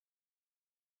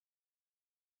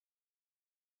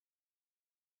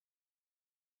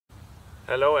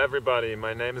Hello everybody,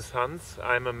 my name is Hans.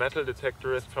 I'm a metal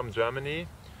detectorist from Germany,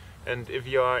 and if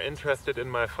you are interested in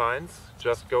my finds,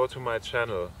 just go to my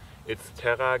channel. It's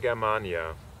Terra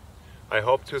Germania. I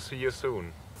hope to see you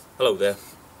soon. Hello there.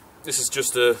 This is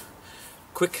just a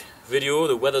quick video.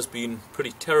 The weather's been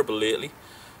pretty terrible lately,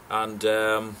 and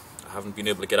I haven't been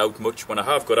able to get out much. When I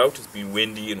have got out, it's been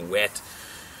windy and wet.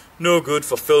 No good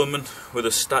for filming with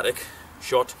a static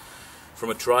shot from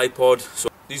a tripod. So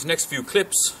these next few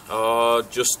clips are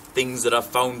just things that I've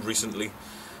found recently.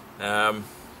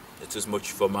 It's as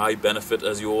much for my benefit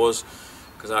as yours,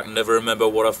 because I can never remember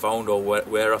what I found or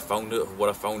where I found it or what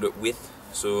I found it with.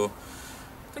 So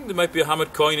I think there might be a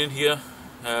hammered coin in here.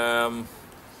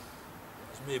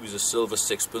 Maybe it's a silver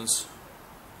sixpence,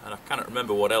 and I can't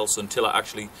remember what else until I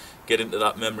actually get into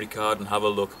that memory card and have a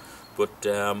look. But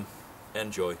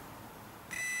enjoy.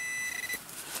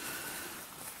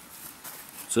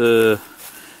 It's a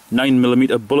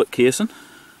 9mm bullet casing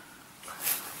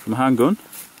from a handgun.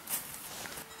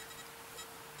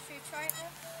 Should we try it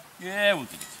then? Yeah, we'll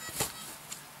do it.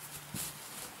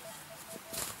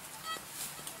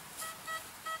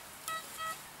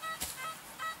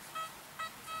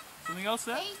 Something else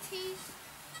there? 80s.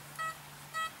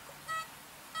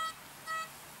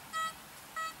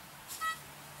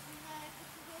 No, we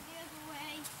can go the other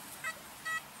way.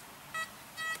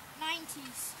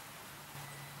 90s.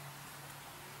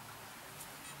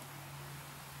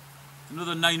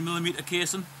 Another 9mm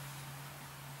casing.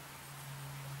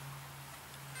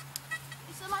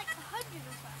 Is there like 100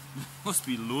 of them? Must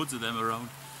be loads of them around.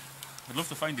 I'd love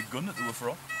to find the gun that they were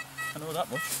from. I know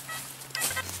that much.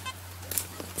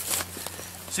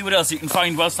 See what else you can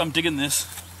find whilst I'm digging this.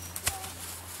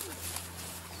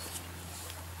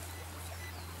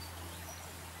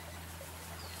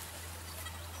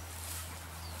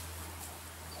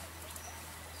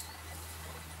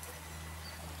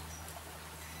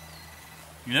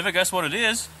 You never guess what it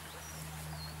is.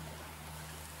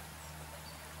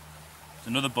 It's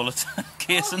another bullet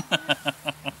casing.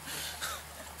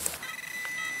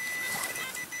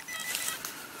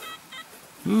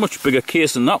 Much bigger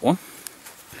case than that one.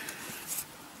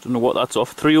 Don't know what that's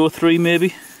off. 303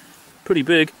 maybe. Pretty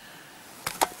big.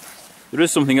 There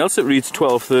is something else that reads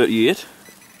 1238.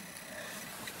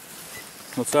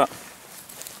 What's that?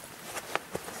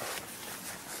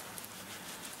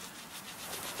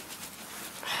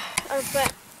 I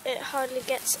bet it hardly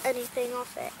gets anything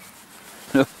off it.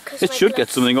 No, it should get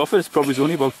something off it. It's probably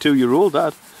only about 2 years old,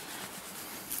 that.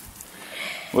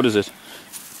 What is it?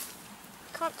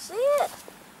 Can't see it.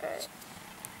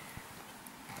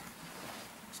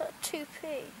 Is that a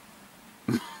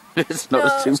 2p? It's not No,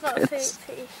 a 2 it's not a pence.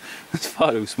 2p. It's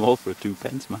far too small for a 2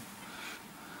 pence, man.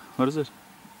 What is it?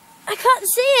 I can't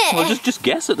see it. Well, just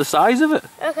guess at the size of it.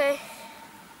 Okay.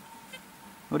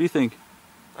 What do you think?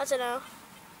 I don't know.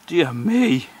 Dear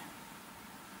me.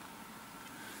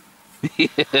 Yeah.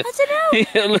 I don't know.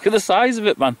 Yeah, look at the size of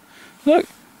it, man. Look.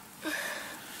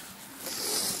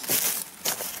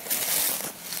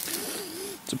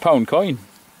 It's a pound coin.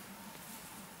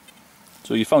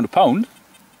 So you found a pound.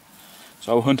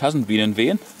 So our hunt hasn't been in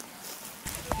vain.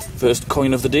 First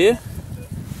coin of the day.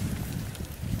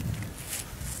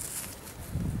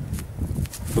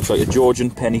 Looks like a Georgian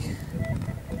penny.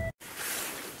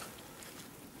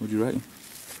 What do you reckon?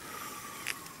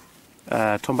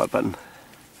 Tomback button.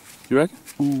 You reckon?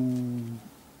 Ooh.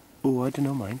 Oh, I don't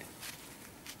know mine.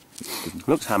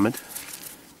 Looks hammered.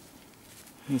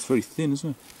 It's very thin, isn't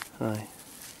it? Aye.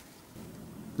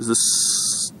 There's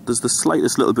the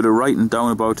slightest little bit of writing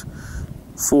down about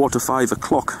 4 to 5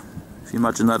 o'clock. If you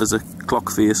imagine that as a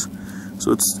clock face.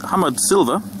 So it's hammered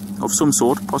silver of some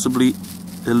sort, possibly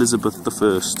Elizabeth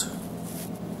I.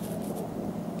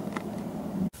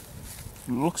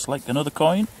 Looks like another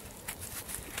coin.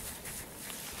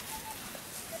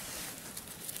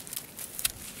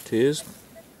 It is.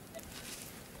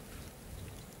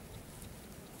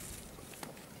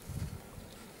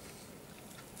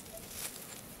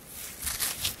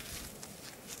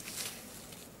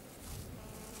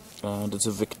 And it's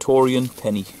a Victorian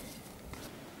penny.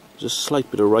 There's a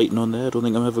slight bit of writing on there. I don't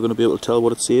think I'm ever going to be able to tell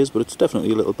what it says, but it's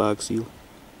definitely a little bag seal.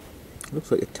 It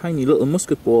looks like a tiny little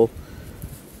musket ball.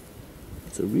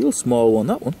 It's a real small one,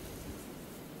 that one.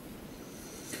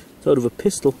 It's out of a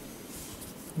pistol.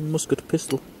 Musket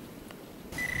pistol.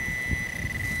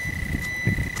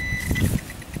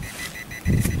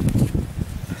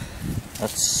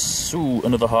 That's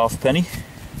another halfpenny.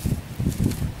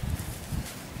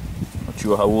 Not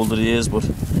sure how old it is, but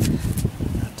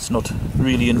it's not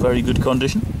really in very good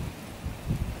condition.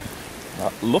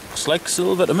 That looks like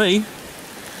silver to me.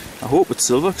 I hope it's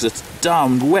silver because it's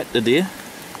damned wet today.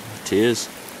 it is.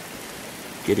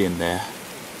 Get in there.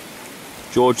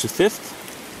 George V,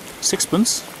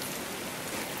 sixpence.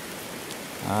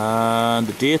 And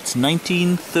the date's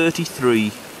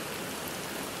 1933.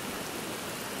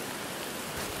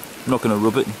 I'm not going to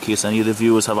rub it in case any of the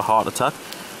viewers have a heart attack,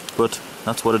 but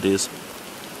that's what it is.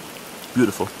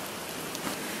 Beautiful.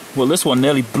 Well, this one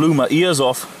nearly blew my ears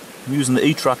off. I'm using the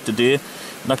Etrac today,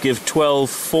 and that gave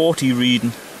 1240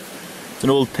 reading. It's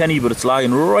an old penny, but it's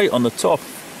lying right on the top.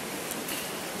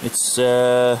 It's,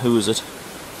 who is it?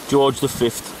 George V.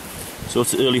 So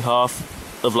it's the early half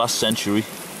of last century.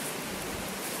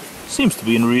 Seems to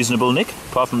be in reasonable nick,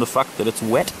 apart from the fact that it's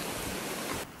wet.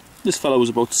 This fellow was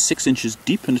about 6 inches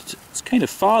deep, and it's kind of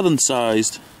farthing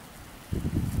sized.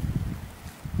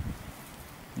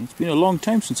 It's been a long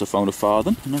time since I found a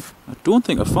farthing, and I don't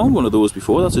think I found one of those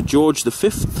before. That's a George V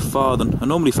farthing. I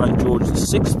normally find George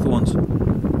VI ones.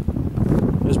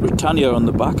 There's Britannia on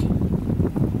the back,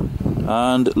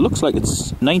 and it looks like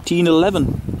it's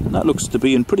 1911, and that looks to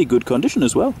be in pretty good condition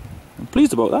as well. I'm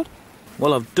pleased about that.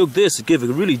 Well, I've dug this, it gave a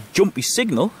really jumpy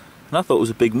signal, and I thought it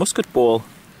was a big musket ball.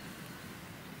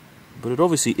 But it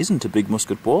obviously isn't a big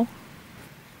musket ball.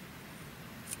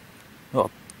 Oh,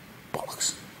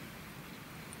 bollocks.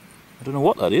 I don't know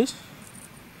what that is.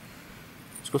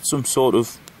 It's got some sort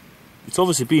of... It's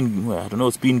obviously been, well, I don't know,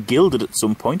 it's been gilded at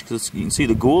some point, because you can see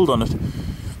the gold on it.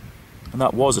 And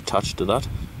that was attached to that,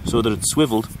 so that it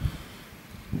swiveled.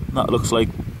 And that looks like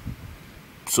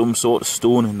some sort of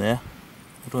stone in there.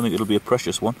 I don't think it'll be a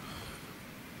precious one.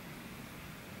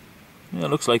 Yeah, it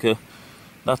looks like it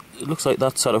looks like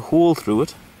that's had a hole through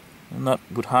it, and that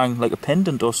would hang like a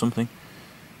pendant or something.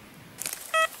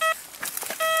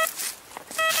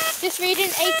 Just reading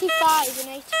 85 and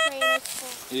 83 and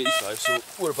 84. 85, so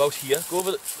we're about here. Go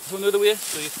over from the other way,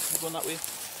 so you're going that way.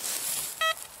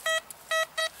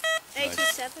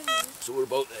 87. Right. So we're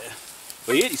about there.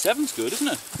 Well, 87's good, isn't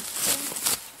it?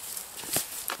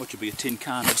 What should be a tin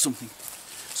can or something?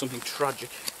 Something tragic.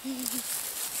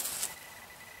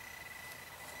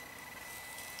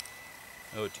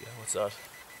 Oh dear, what's that?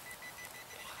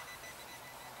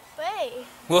 Wait.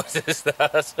 What is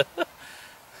that?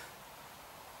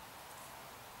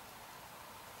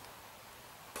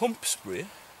 Pump spray?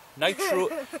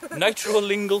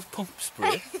 Nitrolingual pump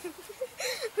spray?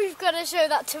 We've got to show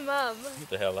that to Mum. What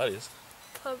the hell that is?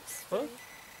 Pump spray. What?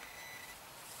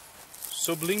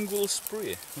 Sublingual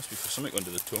spray. Must be for something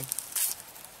under the tongue.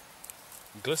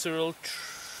 Glycerol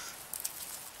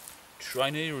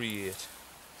trinariate.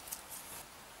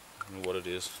 I don't know what it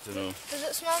is. Don't know. Does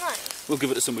it smell nice? We'll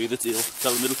give it to somebody that's ill.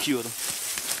 Tell them it'll cure them.